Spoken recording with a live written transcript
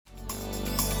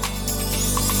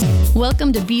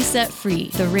Welcome to Be Set Free,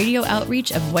 the radio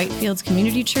outreach of Whitefields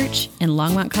Community Church in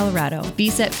Longmont, Colorado. Be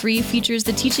Set Free features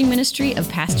the teaching ministry of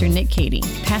Pastor Nick Cady.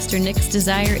 Pastor Nick's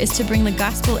desire is to bring the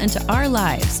gospel into our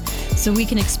lives so we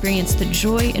can experience the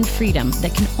joy and freedom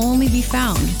that can only be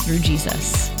found through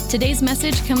Jesus. Today's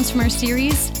message comes from our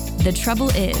series, The Trouble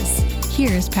Is.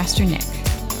 Here's Pastor Nick.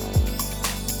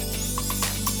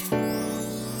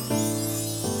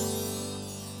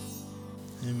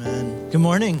 Good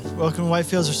morning. Welcome to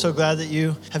Whitefields. We're so glad that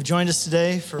you have joined us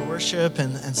today for worship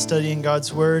and studying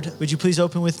God's Word. Would you please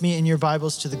open with me in your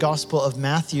Bibles to the Gospel of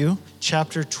Matthew,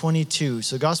 chapter 22.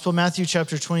 So Gospel of Matthew,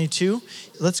 chapter 22.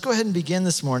 Let's go ahead and begin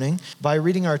this morning by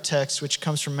reading our text, which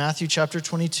comes from Matthew, chapter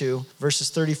 22, verses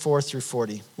 34 through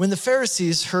 40. When the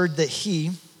Pharisees heard that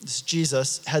he, this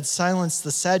Jesus, had silenced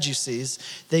the Sadducees,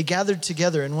 they gathered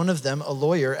together, and one of them, a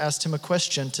lawyer, asked him a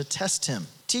question to test him.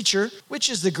 Teacher, which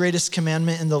is the greatest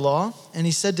commandment in the law? And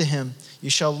he said to him, you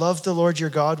shall love the Lord your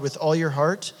God with all your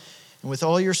heart and with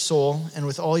all your soul and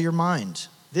with all your mind.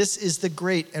 This is the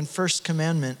great and first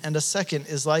commandment, and a second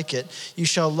is like it. You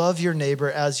shall love your neighbor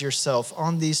as yourself.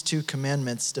 On these two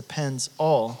commandments depends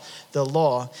all the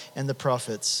law and the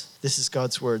prophets. This is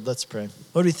God's word. Let's pray.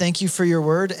 Lord, we thank you for your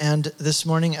word. And this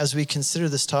morning, as we consider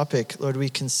this topic, Lord, we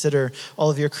consider all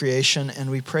of your creation. And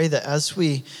we pray that as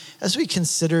we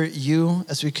consider you,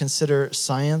 as we consider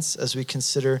science, as we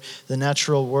consider the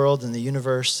natural world and the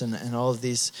universe and all of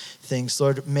these things,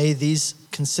 Lord, may these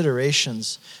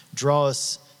considerations draw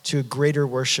us to a greater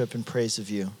worship and praise of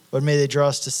you. Lord, may they draw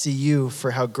us to see you for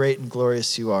how great and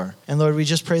glorious you are. And Lord, we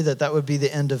just pray that that would be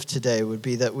the end of today, would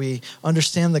be that we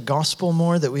understand the gospel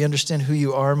more, that we understand who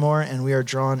you are more, and we are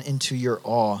drawn into your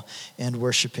awe and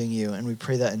worshiping you. And we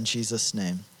pray that in Jesus'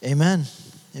 name. Amen.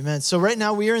 Amen. So right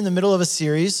now we are in the middle of a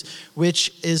series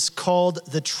which is called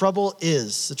The Trouble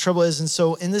Is. The Trouble Is. And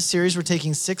so in this series, we're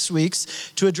taking 6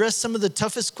 weeks to address some of the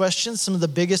toughest questions, some of the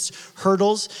biggest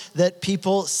hurdles that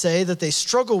people say that they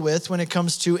struggle with when it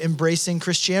comes to embracing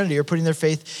Christianity or putting their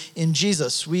faith in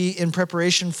Jesus. We, in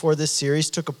preparation for this series,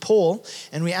 took a poll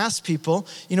and we asked people,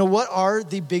 what are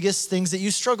the biggest things that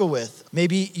you struggle with?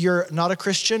 Maybe you're not a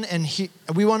Christian and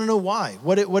we want to know why.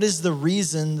 What is the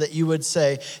reason that you would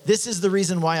say, this is the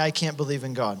reason why I can't believe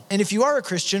in God? And if you are a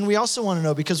Christian, we also want to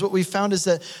know, because what we found is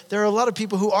that there are a lot of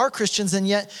people who are Christians and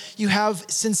yet you have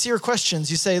sincere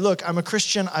questions. You say, look, I'm a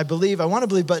Christian, I want to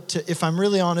believe, but if I'm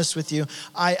really honest with you,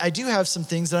 I do have some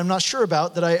things that I'm not sure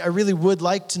about that I really would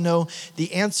like to know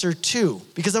the answer to,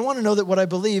 because I want to know that what I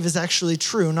believe is actually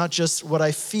true, not just what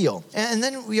I feel. And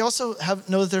then we also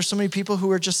know that there's so many people who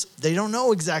are they don't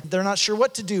know exactly, they're not sure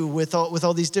what to do with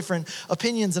all these different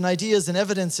opinions and ideas and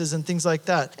evidences and things like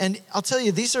that. And I'll tell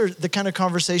you, these are the kind of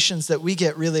conversations that we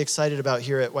get really excited about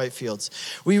here at Whitefields.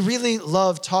 We really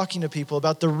love talking to people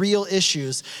about the real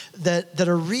issues that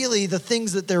are really the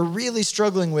things that they're really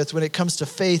struggling with when it comes to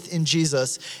faith in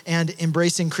Jesus and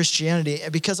embracing Christianity.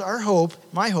 Because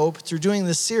my hope through doing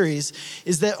this series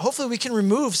is that hopefully we can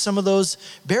remove some of those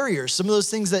barriers, some of those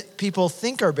things that people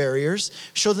think are barriers,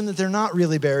 show them that they're not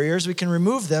really barriers. We can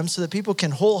remove them so that people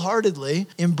can wholeheartedly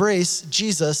embrace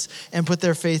Jesus and put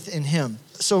their faith in him.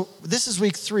 So this is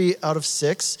week 3 out of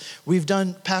 6. We've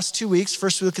done past 2 weeks.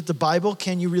 First, we look at the Bible.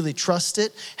 Can you really trust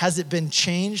it? Has it been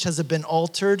changed? Has it been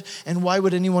altered? And why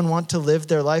would anyone want to live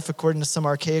their life according to some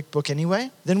archaic book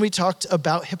anyway? Then we talked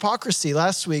about hypocrisy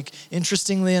last week.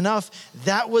 Interestingly enough,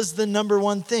 that was the number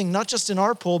one thing, not just in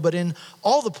our poll, but in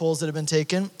all the polls that have been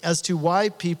taken as to why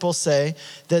people say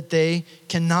that they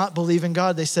cannot believe in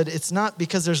God. They said it's not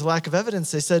because there's a lack of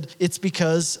evidence. They said it's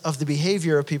because of the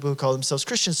behavior of people who call themselves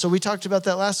Christians. So we talked about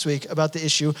that last week, about the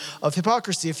issue of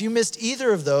hypocrisy. If you missed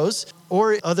either of those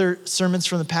or other sermons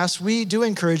from the past, we do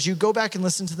encourage you, go back and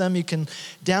listen to them. You can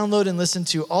download and listen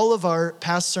to all of our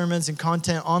past sermons and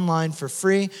content online for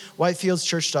free,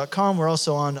 whitefieldschurch.com. We're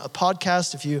also on a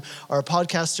podcast if you are a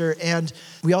podcaster. And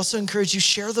we also encourage you,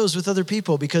 share those with other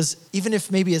people, because even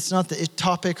if maybe it's not the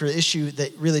topic or the issue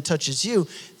that really touches you,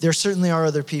 there certainly are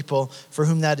other people for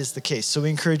whom that is the case. So we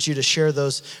encourage you to share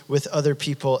those with other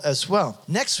people as well.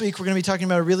 Next week, we're going to be talking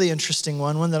about a really interesting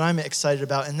one that I'm excited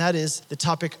about, and that is the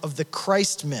topic of the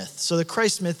Christ myth. So the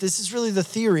Christ myth, this is really the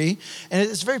theory, and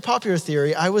it's a very popular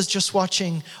theory. I was just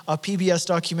watching a PBS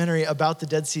documentary about the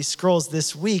Dead Sea Scrolls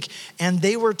this week, and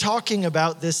they were talking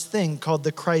about this thing called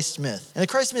the Christ myth. And the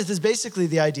Christ myth is basically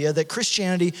the idea that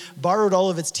Christianity borrowed all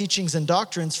of its teachings and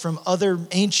doctrines from other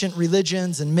ancient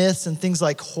religions and myths and things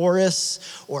like Horus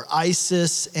or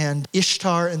Isis and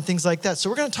Ishtar and things like that. So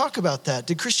we're going to talk about that.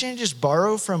 Did Christianity just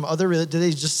borrow from other religions? Did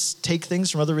they just take things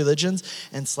from other religions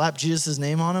and slap Jesus'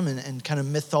 name on them and and kind of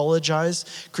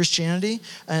mythologize Christianity.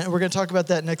 And we're going to talk about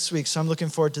that next week, so I'm looking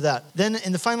forward to that. Then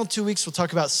in the final 2 weeks, we'll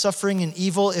talk about suffering and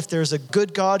evil. If there's a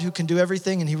good God who can do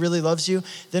everything and he really loves you,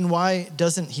 then why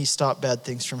doesn't he stop bad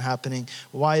things from happening?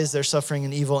 Why is there suffering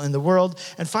and evil in the world?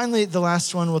 And finally, the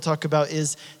last one we'll talk about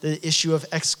is the issue of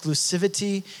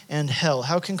exclusivity and hell.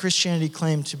 How can Christianity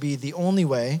claim to be the only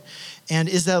way? And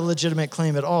is that a legitimate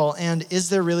claim at all? And is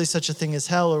there really such a thing as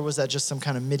hell, or was that just some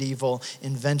kind of medieval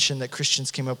invention that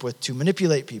Christians came up with to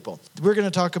manipulate people? We're going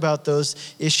to talk about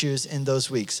those issues in those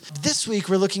weeks. This week,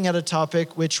 we're looking at a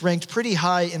topic which ranked pretty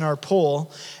high in our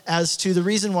poll as to the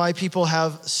reason why people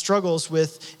have struggles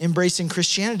with embracing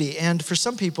Christianity. And for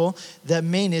some people, the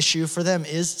main issue for them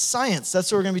is science.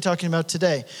 That's what we're going to be talking about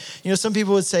today. You know, some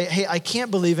people would say, hey, I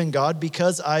can't believe in God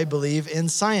because I believe in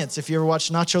science. If you ever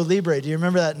watched Nacho Libre, do you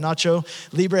remember that Nacho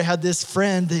Libre had this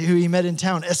friend who he met in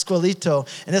town, Esquelito,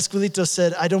 and Esquelito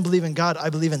said, I don't believe in God, I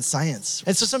believe in science.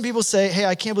 And so some people say, hey,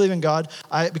 I can't believe in God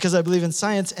because I believe in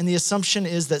science, and the assumption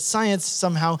is that science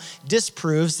somehow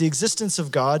disproves the existence of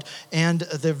God and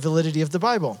the validity of the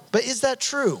Bible. But is that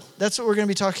true? That's what we're going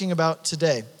to be talking about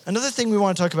today. Another thing we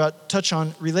want to touch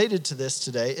on related to this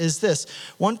today is this.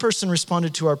 One person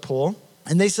responded to our poll,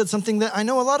 and they said something that I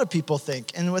know a lot of people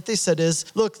think. And what they said is,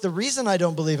 look, the reason I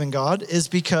don't believe in God is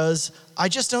because I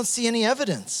just don't see any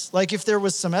evidence. Like if there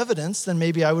was some evidence, then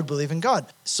maybe I would believe in God.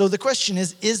 So the question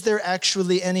is there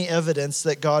actually any evidence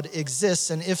that God exists?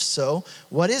 And if so,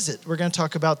 what is it? We're going to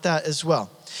talk about that as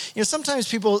well. You know, sometimes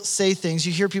people say things,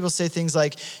 you hear people say things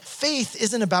like, faith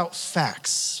isn't about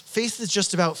facts. Faith is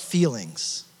just about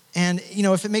feelings. And, you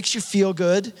know, if it makes you feel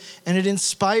good and it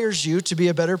inspires you to be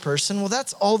a better person, well,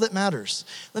 that's all that matters.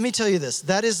 Let me tell you this.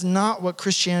 That is not what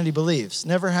Christianity believes.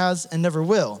 Never has and never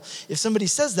will. If somebody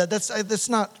says that, that's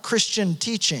not Christian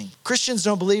teaching. Christians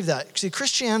don't believe that. See,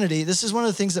 Christianity, this is one of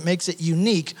the things that makes it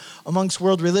unique amongst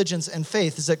world religions and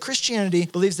faith, is that Christianity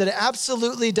believes that it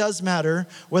absolutely does matter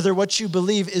whether what you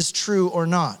believe is true or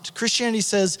not. Christianity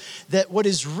says that what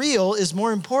is real is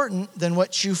more important than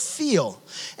what you feel.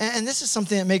 And this is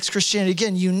something that makes Christianity,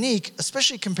 again, unique,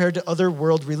 especially compared to other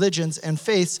world religions and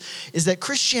faiths, is that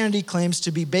Christianity claims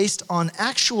to be based on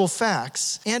actual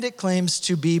facts, and it claims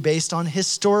to be based on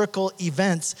historical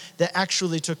events that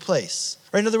actually took place.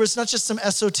 Right? In other words, not just some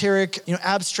esoteric,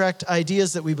 abstract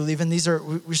ideas that we believe in.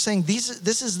 We're saying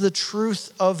this is the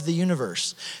truth of the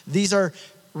universe. These are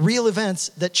real events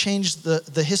that changed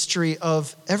the history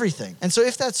of everything. And so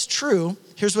if that's true,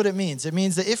 here's what it means. It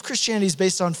means that if Christianity is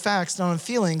based on facts, not on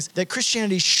feelings, that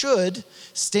Christianity should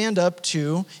stand up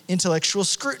to intellectual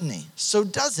scrutiny. So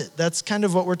does it? That's kind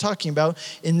of what we're talking about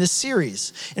in this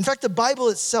series. In fact, the Bible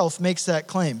itself makes that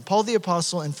claim. Paul the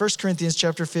Apostle in 1 Corinthians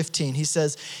chapter 15, he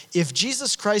says, if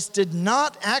Jesus Christ did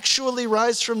not actually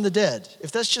rise from the dead,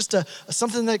 if that's just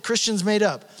something that Christians made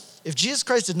up, if Jesus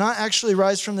Christ did not actually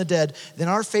rise from the dead, then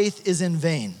our faith is in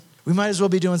vain. We might as well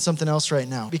be doing something else right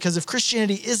now. Because if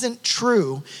Christianity isn't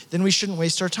true, then we shouldn't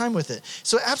waste our time with it.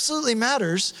 So it absolutely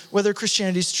matters whether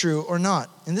Christianity is true or not.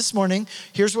 And this morning,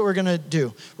 here's what we're going to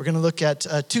do. We're going to look at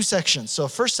two sections. So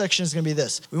first section is going to be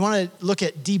this. We want to look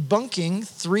at debunking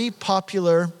 3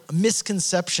 popular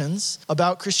misconceptions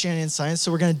about Christianity and science.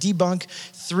 So we're going to debunk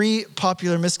 3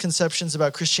 popular misconceptions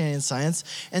about Christianity and science.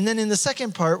 And then in the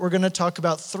second part, we're going to talk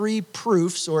about 3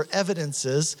 proofs or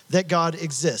evidences that God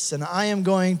exists. And I am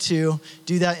going to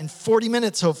do that in 40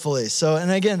 minutes, hopefully. So,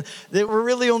 and again, we're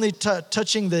really only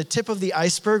touching the tip of the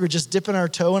iceberg. We're just dipping our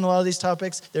toe in a lot of these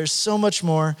topics. There's so much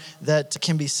more that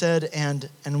can be said, and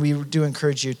we do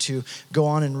encourage you to go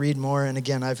on and read more. And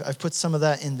again, I've put some of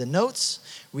that in the notes.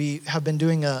 We have been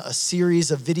doing a series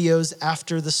of videos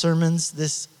after the sermons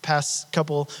this past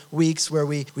couple weeks where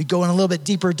we go in a little bit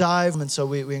deeper dive, and so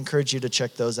we encourage you to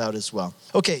check those out as well.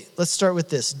 Okay, let's start with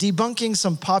this. Debunking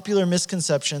some popular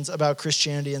misconceptions about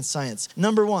Christianity and science.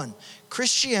 Number 1,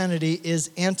 Christianity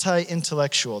is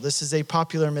anti-intellectual. This is a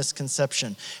popular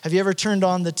misconception. Have you ever turned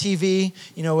on the TV,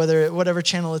 whatever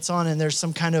channel it's on, and there's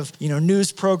some kind of,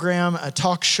 news program, a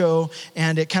talk show,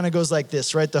 and it kind of goes like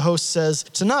this, right? The host says,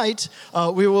 tonight,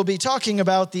 we will be talking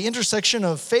about the intersection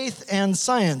of faith and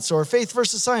science, or faith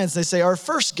versus science. They say, our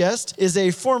first guest is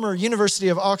a former University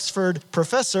of Oxford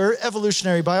professor,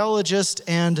 evolutionary biologist,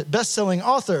 and best-selling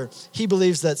author. He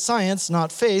believes that science,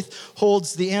 not faith,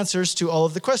 holds the answers to all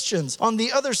of the questions. On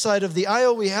the other side of the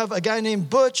aisle, we have a guy named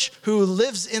Butch who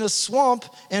lives in a swamp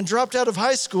and dropped out of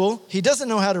high school. He doesn't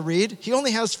know how to read. He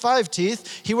only has 5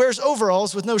 teeth. He wears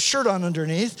overalls with no shirt on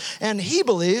underneath. And he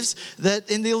believes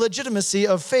that in the legitimacy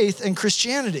of faith and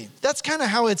Christianity. That's kind of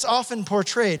how it's often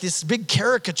portrayed. This big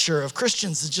caricature of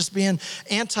Christians as just being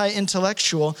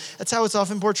anti-intellectual. That's how it's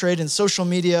often portrayed in social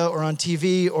media or on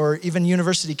TV or even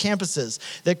university campuses.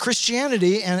 That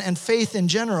Christianity and faith in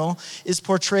general is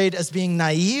portrayed as being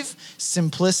naive,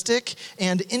 simplistic,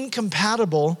 and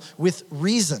incompatible with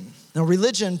reason. Now,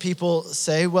 religion, people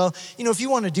say, well, if you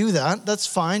want to do that, that's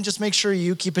fine. Just make sure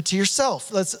you keep it to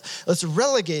yourself. Let's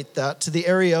relegate that to the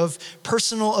area of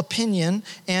personal opinion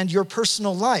and your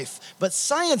personal life. But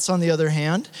science, on the other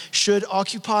hand, should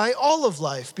occupy all of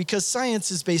life because science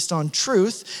is based on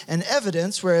truth and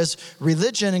evidence, whereas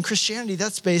religion and Christianity,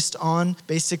 that's based on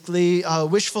basically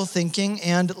wishful thinking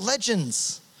and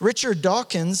legends. Richard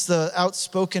Dawkins, the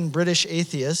outspoken British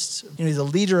atheist, the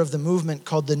leader of the movement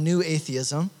called the New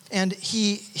Atheism, and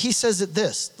he says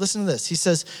this, listen to this. He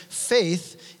says,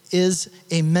 faith is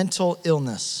a mental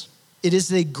illness. It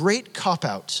is a great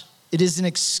cop-out. It is an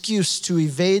excuse to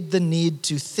evade the need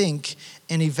to think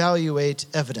and evaluate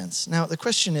evidence. Now, the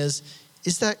question is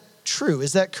that true?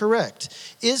 Is that correct?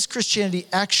 Is Christianity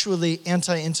actually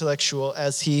anti-intellectual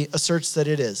as he asserts that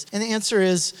it is? And the answer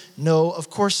is no,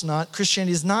 of course not.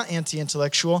 Christianity is not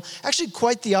anti-intellectual. Actually,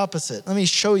 quite the opposite. Let me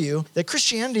show you that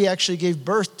Christianity actually gave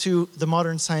birth to the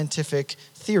modern scientific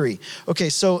theory. Okay,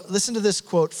 so listen to this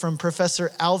quote from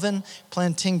Professor Alvin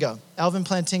Plantinga. Alvin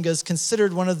Plantinga is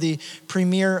considered one of the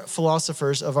premier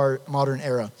philosophers of our modern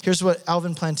era. Here's what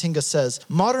Alvin Plantinga says.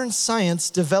 Modern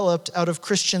science developed out of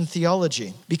Christian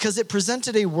theology because it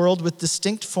presented a world with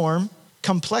distinct form,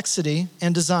 complexity,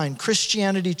 and design.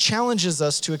 Christianity challenges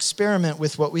us to experiment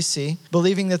with what we see,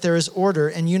 believing that there is order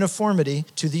and uniformity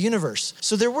to the universe.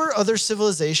 So there were other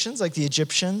civilizations like the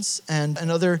Egyptians and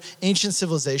other ancient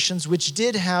civilizations which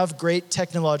did have great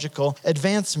technological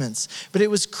advancements. But it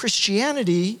was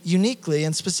Christianity uniquely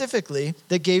and specifically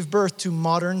that gave birth to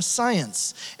modern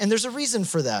science. And there's a reason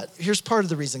for that. Here's part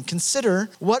of the reason. Consider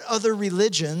what other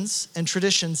religions and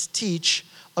traditions teach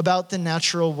about the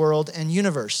natural world and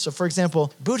universe. So for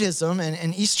example, Buddhism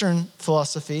and Eastern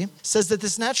philosophy says that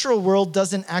this natural world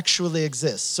doesn't actually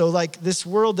exist. So like this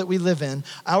world that we live in,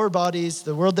 our bodies,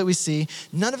 the world that we see,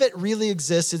 none of it really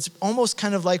exists. It's almost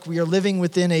kind of like we are living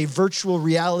within a virtual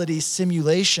reality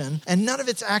simulation and none of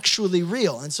it's actually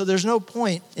real. And so there's no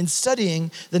point in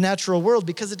studying the natural world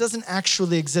because it doesn't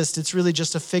actually exist. It's really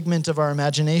just a figment of our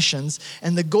imaginations.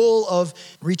 And the goal of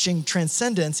reaching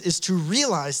transcendence is to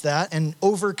realize that and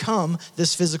overcome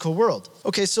this physical world.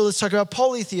 Okay, so let's talk about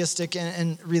polytheistic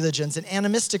and religions and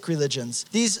animistic religions.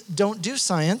 These don't do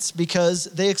science because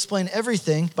they explain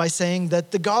everything by saying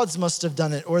that the gods must have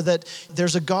done it or that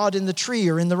there's a god in the tree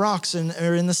or in the rocks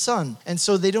or in the sun. And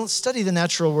so they don't study the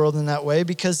natural world in that way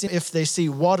because if they see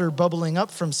water bubbling up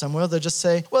from somewhere, they'll just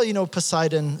say, well,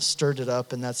 Poseidon stirred it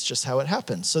up and that's just how it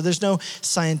happened. So there's no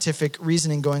scientific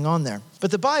reasoning going on there.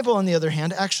 But the Bible, on the other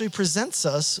hand, actually presents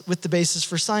us with the basis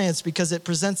for science because it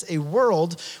presents a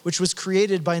world which was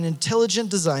created by an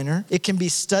intelligent designer. It can be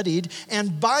studied,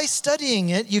 and by studying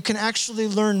it, you can actually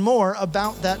learn more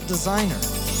about that designer.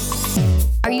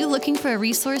 Are you looking for a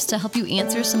resource to help you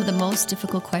answer some of the most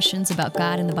difficult questions about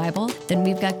God in the Bible? Then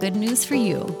we've got good news for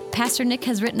you. Pastor Nick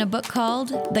has written a book called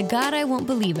The God I Won't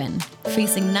Believe In,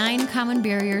 Facing 9 Common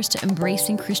Barriers to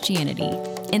Embracing Christianity.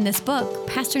 In this book,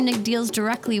 Pastor Nick deals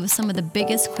directly with some of the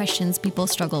biggest questions people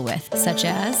struggle with, such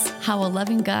as how a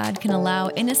loving God can allow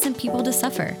innocent people to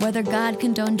suffer, whether God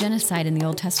condoned genocide in the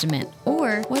Old Testament,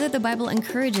 or whether the Bible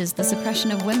encourages the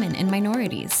suppression of women and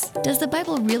minorities. Does the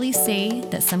Bible really say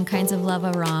that some kinds of love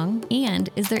are wrong? And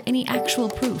is there any actual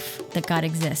proof that God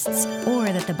exists or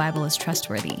that the Bible is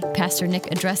trustworthy? Pastor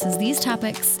Nick addresses these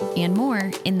topics and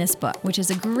more in this book, which is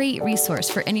a great resource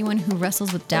for anyone who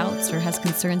wrestles with doubts or has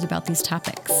concerns about these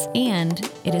topics. And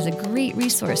it is a great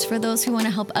resource for those who want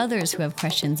to help others who have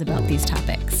questions about these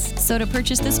topics. So to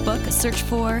purchase this book, search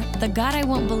for The God I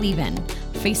Won't Believe In,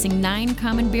 Facing 9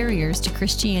 Common Barriers to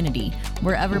Christianity,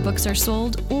 wherever books are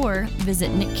sold, or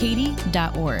visit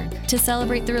nickcady.org. To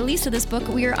celebrate the release of this book,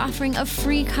 we are offering a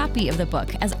free copy of the book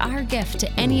as our gift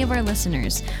to any of our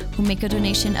listeners who make a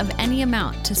donation of any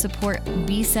amount to support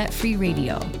Be Set Free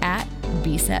Radio at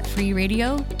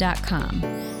besetfreeradio.com.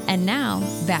 And now,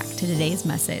 back to today's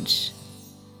message.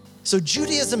 So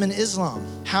Judaism and Islam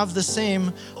have the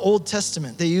same Old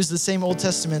Testament. They use the same Old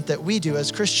Testament that we do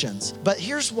as Christians. But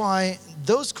here's why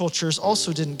those cultures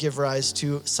also didn't give rise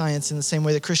to science in the same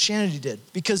way that Christianity did,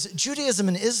 because Judaism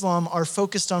and Islam are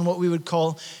focused on what we would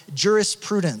call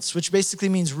jurisprudence, which basically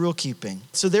means rule keeping.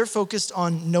 So they're focused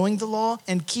on knowing the law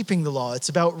and keeping the law. It's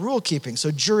about rule keeping,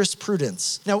 so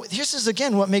jurisprudence. Now, this is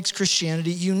again what makes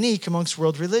Christianity unique amongst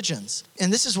world religions.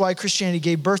 And this is why Christianity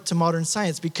gave birth to modern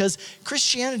science, because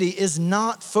Christianity is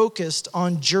not focused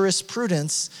on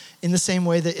jurisprudence in the same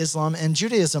way that Islam and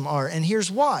Judaism are. And here's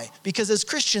why. Because as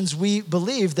Christians, we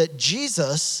believe that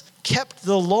Jesus kept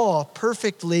the law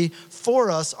perfectly for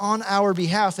us on our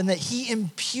behalf, and that he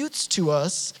imputes to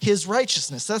us his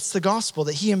righteousness. That's the gospel,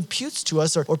 that he imputes to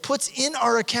us or puts in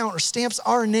our account or stamps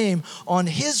our name on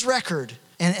his record.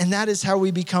 And that is how we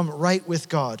become right with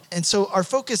God. And so our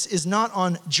focus is not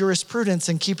on jurisprudence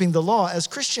and keeping the law. As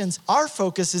Christians, our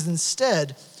focus is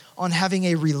instead on having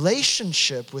a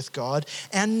relationship with God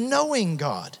and knowing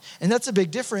God. And that's a big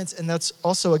difference. And that's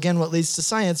also, again, what leads to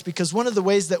science, because one of the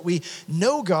ways that we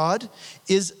know God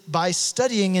is by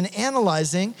studying and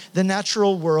analyzing the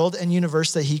natural world and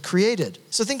universe that he created.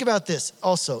 So think about this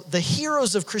also. The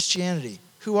heroes of Christianity,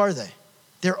 who are they?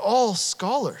 They're all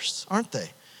scholars, aren't they?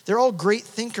 They're all great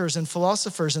thinkers and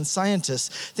philosophers and scientists.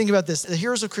 Think about this. The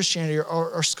heroes of Christianity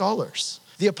are scholars.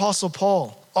 The Apostle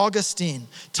Paul, Augustine,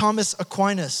 Thomas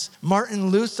Aquinas, Martin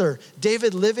Luther,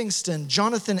 David Livingstone,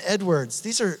 Jonathan Edwards.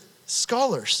 These are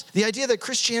scholars. The idea that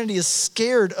Christianity is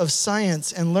scared of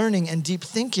science and learning and deep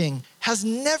thinking has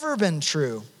never been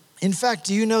true. In fact,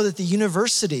 do you know that the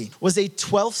university was a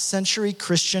 12th century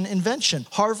Christian invention?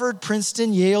 Harvard,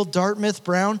 Princeton, Yale, Dartmouth,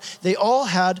 Brown, they all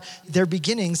had their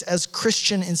beginnings as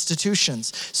Christian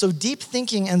institutions. So deep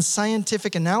thinking and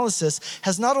scientific analysis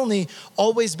has not only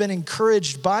always been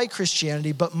encouraged by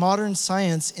Christianity, but modern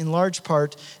science in large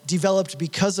part developed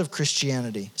because of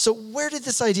Christianity. So where did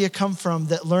this idea come from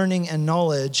that learning and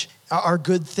knowledge are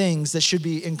good things that should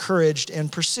be encouraged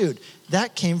and pursued?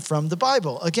 That came from the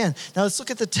Bible. Again, now let's look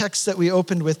at the text that we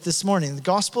opened with this morning, the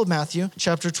Gospel of Matthew,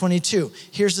 chapter 22.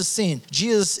 Here's the scene.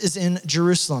 Jesus is in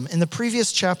Jerusalem. In the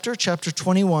previous chapter, chapter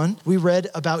 21, we read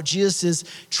about Jesus'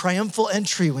 triumphal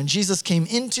entry when Jesus came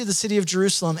into the city of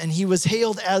Jerusalem and he was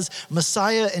hailed as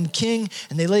Messiah and King,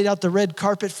 and they laid out the red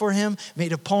carpet for him,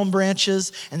 made of palm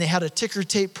branches, and they had a ticker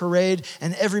tape parade,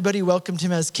 and everybody welcomed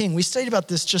him as King. We studied about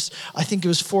this just, I think it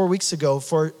was 4 weeks ago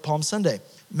for Palm Sunday.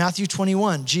 Matthew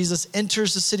 21, Jesus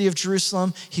enters the city of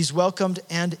Jerusalem, he's welcomed,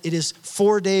 and it is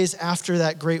 4 days after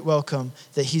that great welcome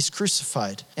that he's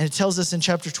crucified. And it tells us in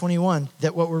chapter 21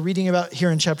 that what we're reading about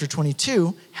here in chapter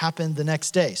 22 happened the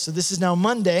next day. So this is now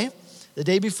Monday, the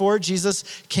day before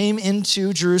Jesus came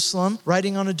into Jerusalem,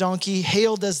 riding on a donkey,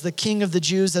 hailed as the King of the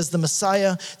Jews, as the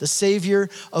Messiah, the Savior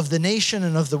of the nation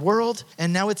and of the world.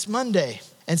 And now it's Monday.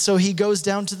 And so he goes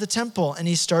down to the temple and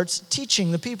he starts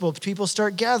teaching the people. People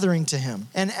start gathering to him.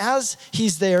 And as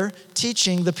he's there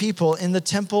teaching the people in the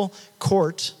temple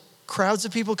court, crowds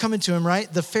of people coming to him,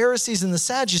 right? The Pharisees and the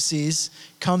Sadducees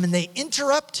come and they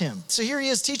interrupt him. So here he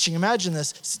is teaching. Imagine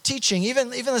this, teaching,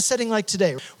 even a setting like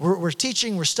today. We're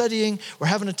teaching, we're studying, we're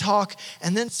having a talk.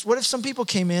 And then what if some people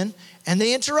came in and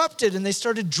they interrupted and they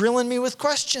started drilling me with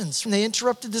questions? And they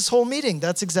interrupted this whole meeting.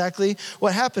 That's exactly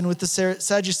what happened with the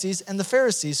Sadducees and the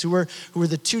Pharisees, who were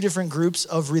the two different groups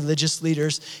of religious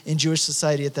leaders in Jewish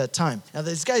society at that time. Now,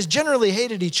 these guys generally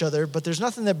hated each other, but there's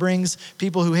nothing that brings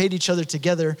people who hate each other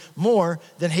together more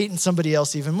than hating somebody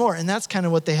else even more. And that's kind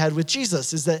of what they had with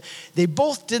Jesus, is that they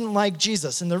both didn't like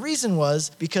Jesus. And the reason was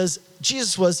because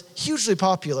Jesus was hugely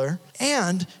popular,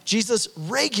 and Jesus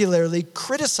regularly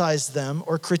criticized them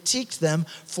or critiqued them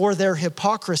for their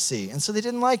hypocrisy. And so they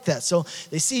didn't like that. So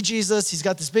they see Jesus, he's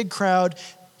got this big crowd.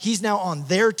 He's now on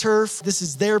their turf. This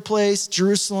is their place,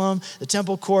 Jerusalem, the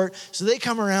temple court. So they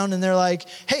come around and they're like,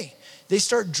 hey, they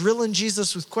start drilling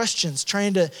Jesus with questions,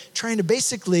 trying to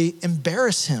basically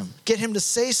embarrass him, get him to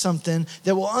say something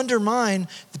that will undermine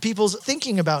the people's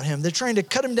thinking about him. They're trying to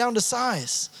cut him down to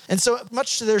size. And so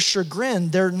much to their chagrin,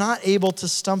 they're not able to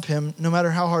stump him no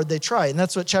matter how hard they try. And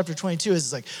that's what chapter 22 is.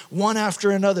 It's like one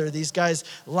after another, these guys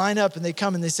line up and they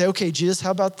come and they say, okay, Jesus,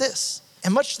 how about this?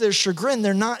 And much to their chagrin,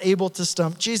 they're not able to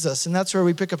stump Jesus. And that's where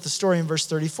we pick up the story in verse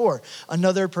 34.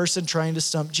 Another person trying to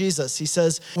stump Jesus. He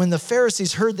says, when the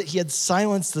Pharisees heard that he had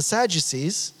silenced the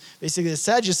Sadducees, basically the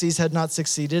Sadducees had not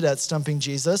succeeded at stumping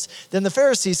Jesus, then the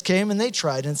Pharisees came and they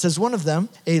tried. And it says one of them,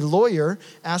 a lawyer,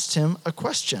 asked him a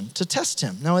question to test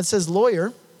him. Now it says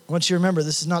lawyer, I want you to remember,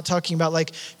 this is not talking about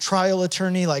like trial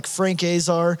attorney like Frank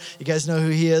Azar. You guys know who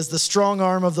he is, the strong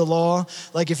arm of the law.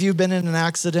 Like if you've been in an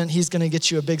accident, he's going to get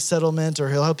you a big settlement, or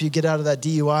he'll help you get out of that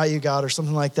DUI you got or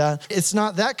something like that. It's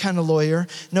not that kind of lawyer.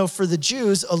 No, for the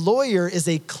Jews, a lawyer is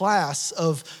a class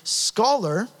of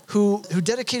scholar who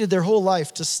dedicated their whole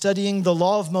life to studying the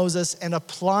law of Moses and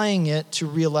applying it to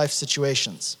real life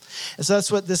situations. And so that's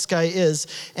what this guy is.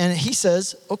 And he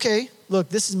says, okay, look,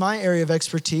 this is my area of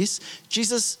expertise.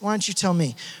 Jesus, why don't you tell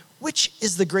me, which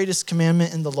is the greatest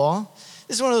commandment in the law?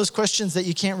 This is one of those questions that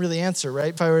you can't really answer,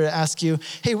 right? If I were to ask you,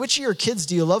 hey, which of your kids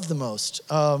do you love the most?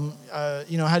 How do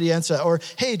you answer that? Or,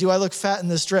 hey, do I look fat in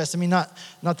this dress? I mean, not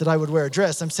that I would wear a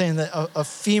dress. I'm saying that a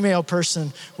female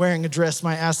person wearing a dress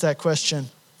might ask that question.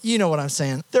 You know what I'm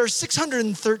saying. There are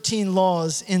 613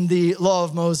 laws in the law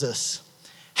of Moses.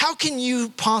 How can you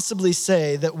possibly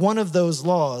say that one of those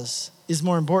laws is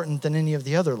more important than any of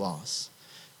the other laws?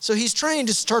 So he's trying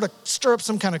to stir up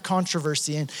some kind of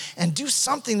controversy and do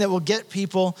something that will get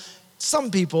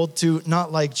some people to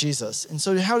not like Jesus. And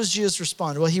so how does Jesus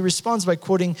respond? Well, he responds by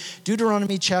quoting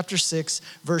Deuteronomy chapter 6,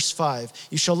 verse 5.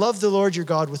 You shall love the Lord your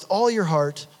God with all your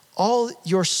heart, all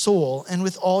your soul, and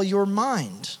with all your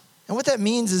mind. And what that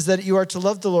means is that you are to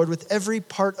love the Lord with every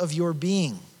part of your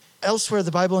being. Elsewhere,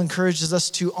 the Bible encourages us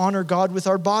to honor God with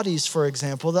our bodies, for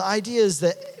example. The idea is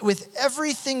that with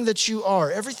everything that you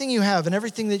are, everything you have and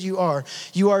everything that you are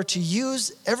to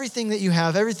use everything that you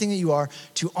have, everything that you are,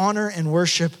 to honor and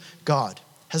worship God.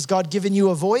 Has God given you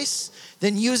a voice?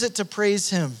 Then use it to praise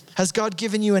him. Has God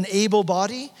given you an able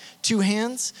body, 2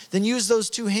 hands? Then use those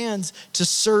 2 hands to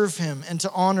serve him and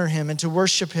to honor him and to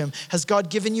worship him. Has God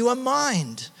given you a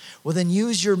mind? Well, then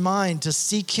use your mind to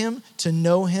seek him, to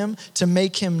know him, to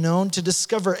make him known, to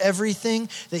discover everything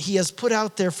that he has put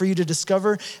out there for you to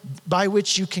discover, by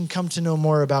which you can come to know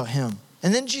more about him.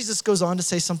 And then Jesus goes on to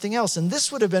say something else, and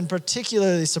this would have been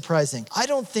particularly surprising. I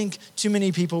don't think too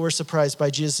many people were surprised by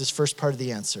Jesus' first part of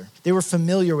the answer. They were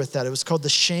familiar with that. It was called the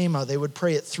Shema. They would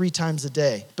pray it 3 times a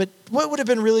day. But what would have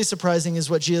been really surprising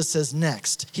is what Jesus says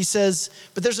next. He says,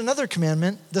 but there's another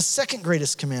commandment, the second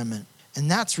greatest commandment, and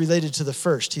that's related to the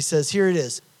first. He says, here it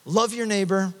is, love your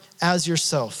neighbor as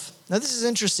yourself. Now this is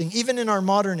interesting, even in our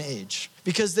modern age,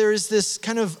 because there is this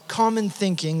kind of common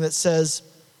thinking that says,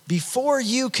 before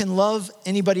you can love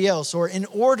anybody else, or in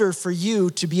order for you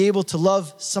to be able to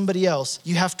love somebody else,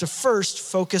 you have to first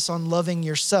focus on loving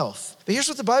yourself. But here's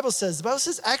what the Bible says. The Bible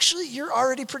says, actually, you're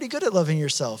already pretty good at loving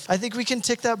yourself. I think we can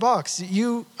tick that box.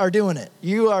 You are doing it.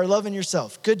 You are loving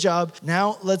yourself. Good job.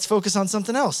 Now let's focus on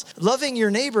something else. Loving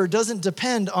your neighbor doesn't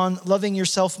depend on loving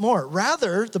yourself more.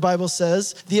 Rather, the Bible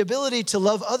says, the ability to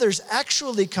love others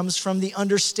actually comes from the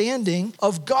understanding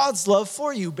of God's love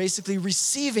for you, basically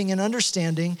receiving and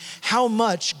understanding how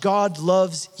much God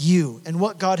loves you and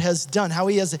what God has done, how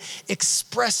he has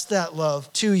expressed that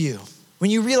love to you. When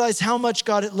you realize how much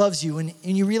God loves you and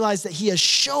you realize that he has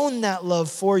shown that love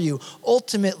for you,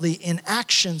 ultimately in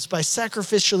actions by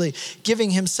sacrificially giving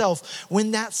himself,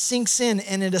 when that sinks in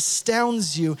and it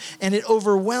astounds you and it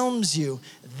overwhelms you,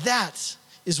 that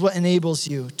is what enables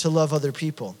you to love other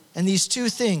people. And these 2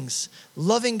 things,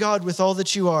 loving God with all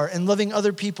that you are and loving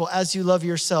other people as you love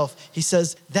yourself, he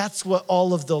says that's what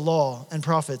all of the law and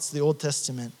prophets, the Old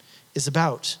Testament, is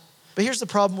about. But here's the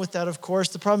problem with that, of course.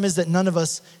 The problem is that none of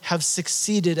us have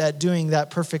succeeded at doing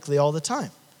that perfectly all the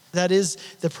time. That is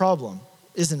the problem,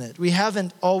 isn't it? We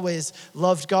haven't always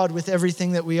loved God with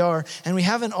everything that we are, and we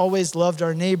haven't always loved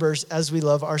our neighbors as we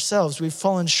love ourselves. We've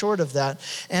fallen short of that,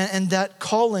 and that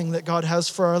calling that God has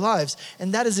for our lives.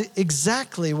 And that is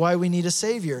exactly why we need a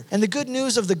Savior. And the good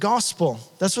news of the gospel,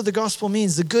 that's what the gospel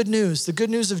means. The good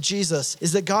news of Jesus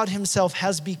is that God himself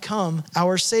has become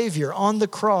our Savior. On the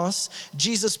cross,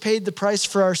 Jesus paid the price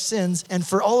for our sins and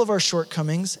for all of our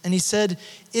shortcomings, and he said,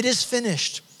 it is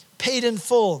finished. Paid in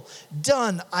full,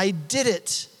 done, I did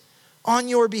it on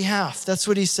your behalf. That's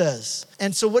what he says.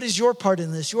 And so what is your part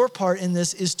in this? Your part in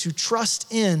this is to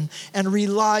trust in and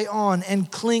rely on and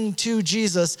cling to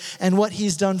Jesus and what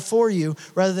he's done for you,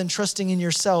 rather than trusting in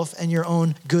yourself and your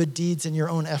own good deeds and your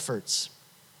own efforts.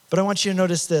 But I want you to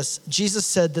notice this. Jesus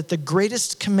said that the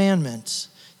greatest commandment,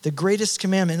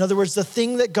 in other words, the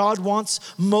thing that God wants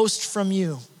most from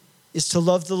you, is to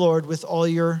love the Lord with all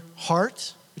your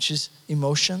heart, which is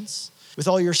emotions, with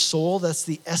all your soul, that's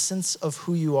the essence of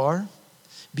who you are,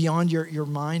 beyond your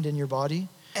mind and your body,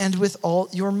 and with all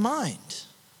your mind.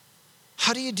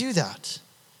 How do you do that?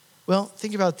 Well,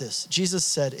 think about this. Jesus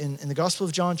said in the Gospel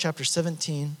of John, chapter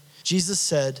 17, Jesus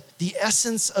said, the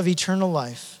essence of eternal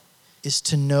life is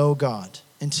to know God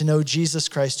and to know Jesus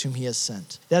Christ whom he has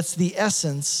sent. That's the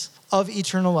essence of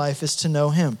eternal life is to know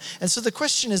him. And so the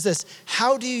question is this: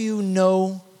 how do you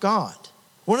know God?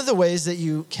 One of the ways that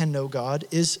you can know God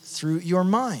is through your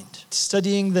mind,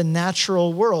 studying the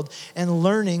natural world and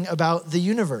learning about the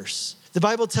universe. The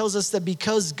Bible tells us that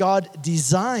because God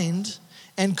designed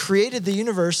and created the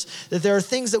universe, that there are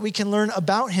things that we can learn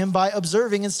about him by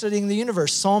observing and studying the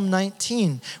universe. Psalm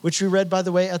 19, which we read, by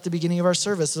the way, at the beginning of our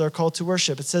service, is our call to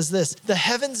worship. It says this: the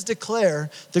heavens declare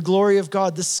the glory of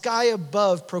God. The sky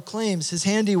above proclaims his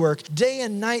handiwork. Day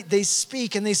and night they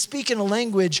speak, and they speak in a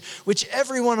language which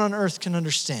everyone on earth can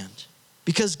understand.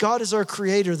 Because God is our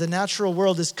creator, the natural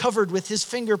world is covered with his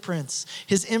fingerprints,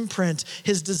 his imprint.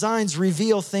 His designs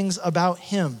reveal things about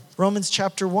him. Romans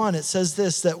chapter 1, it says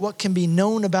this, that what can be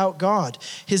known about God,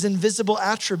 his invisible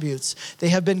attributes, they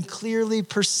have been clearly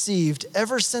perceived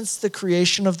ever since the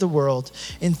creation of the world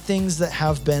in things that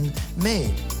have been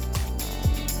made.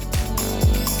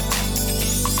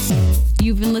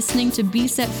 You've been listening to Be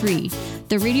Set Free,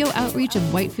 the radio outreach of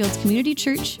Whitefields Community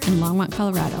Church in Longmont,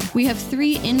 Colorado. We have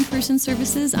 3 in-person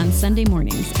services on Sunday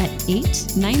mornings at 8,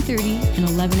 9:30, and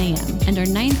 11 a.m. And our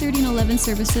 9:30 and 11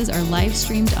 services are live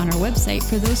streamed on our website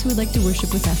for those who would like to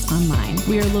worship with us online.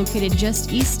 We are located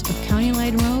just east of County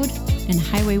Line Road and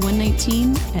Highway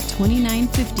 119 at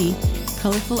 2950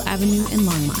 Colorful Avenue in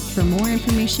Longmont. For more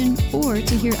information or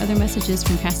to hear other messages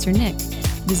from Pastor Nick,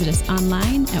 visit us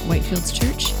online at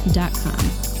whitefieldschurch.com.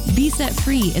 Be Set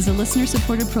Free is a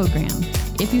listener-supported program.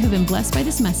 If you have been blessed by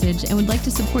this message and would like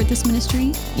to support this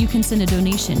ministry, you can send a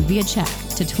donation via check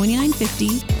to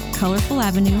 2950 Colorful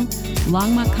Avenue,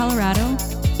 Longmont, Colorado,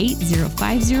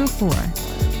 80504,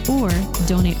 or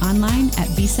donate online at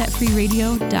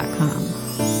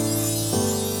besetfreeradio.com.